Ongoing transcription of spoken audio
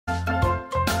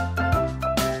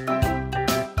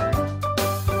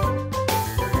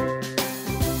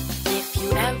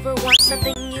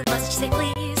say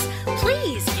please.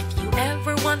 Please, if you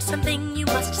ever want something, you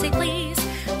must say please.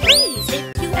 Please,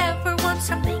 if you ever want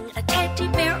something, a teddy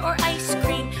bear or ice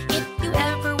cream. If you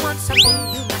ever want something,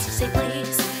 you must say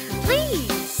please.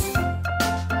 Please.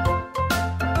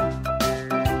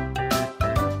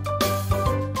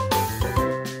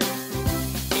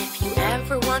 If you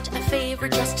ever want a favor,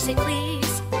 just say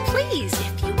please. Please,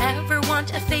 if you ever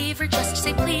want a favor, just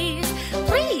say please.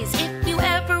 Please, if you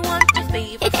ever want a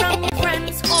favor from your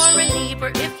friends or a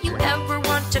neighbor. If you ever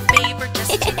want a favor,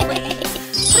 just say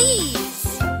please.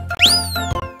 Please.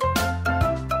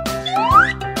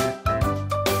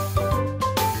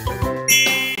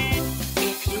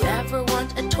 If you ever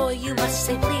want a toy, you must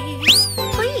say please.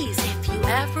 Please, if you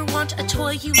ever want a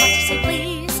toy, you must say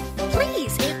please.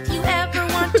 Please, if you ever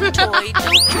want a toy,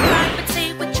 don't cry but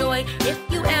say with joy. If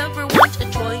you ever want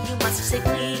a toy, you must say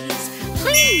please.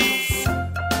 Please.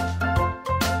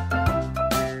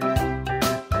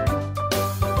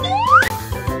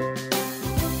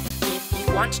 If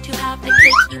you want to have a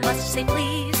cake, you must say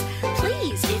please.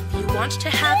 Please, if you want to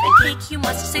have a cake, you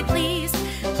must say please.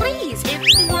 Please, if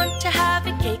you want to have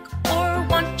a cake or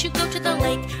want to go to the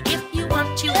lake. If you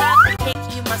want to have a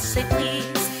cake, you must say please.